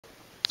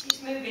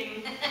She's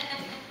moving.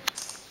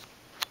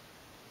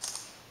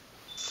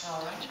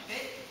 All right,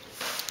 good.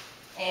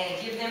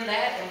 And give them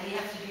that, and we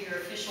have to do your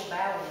official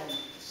bow in.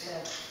 So,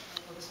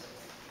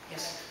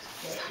 yes.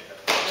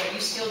 Yeah, you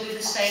still do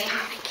the same,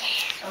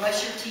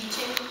 unless you're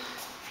teaching.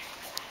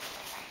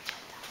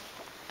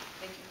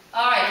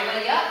 All right,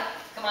 everybody up.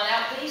 Come on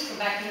out, please. Come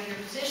back into your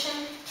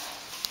position.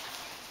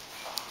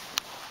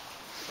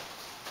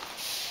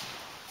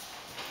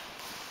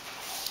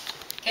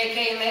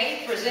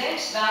 KKMA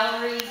presents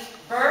Valerie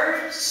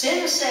Bird,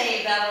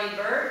 Sensei Valerie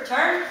Bird.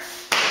 Turn.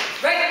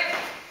 Break.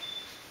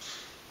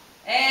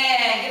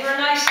 And give her a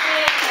nice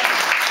hand.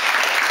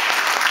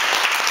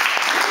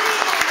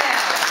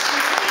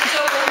 So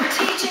when you're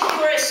teaching,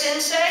 you're a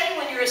sensei.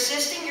 When you're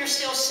assisting, you're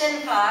still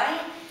senpai.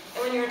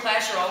 And when you're in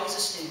class, you're always a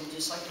student,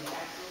 just like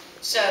that.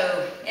 So,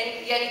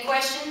 you got any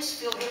questions?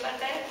 Feel good about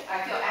that?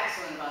 I feel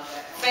excellent about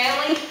that.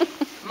 Family?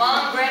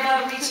 Mom,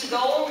 grandma reached the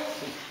goal?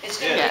 It's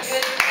going to be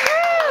good.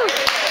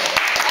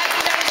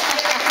 Happy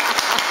Thanksgiving.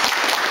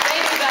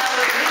 Thank you,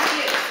 Valerie. Thank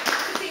you.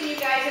 See you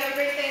guys. Have a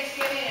great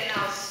Thanksgiving, and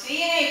I'll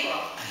see you in April.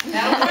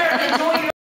 Have a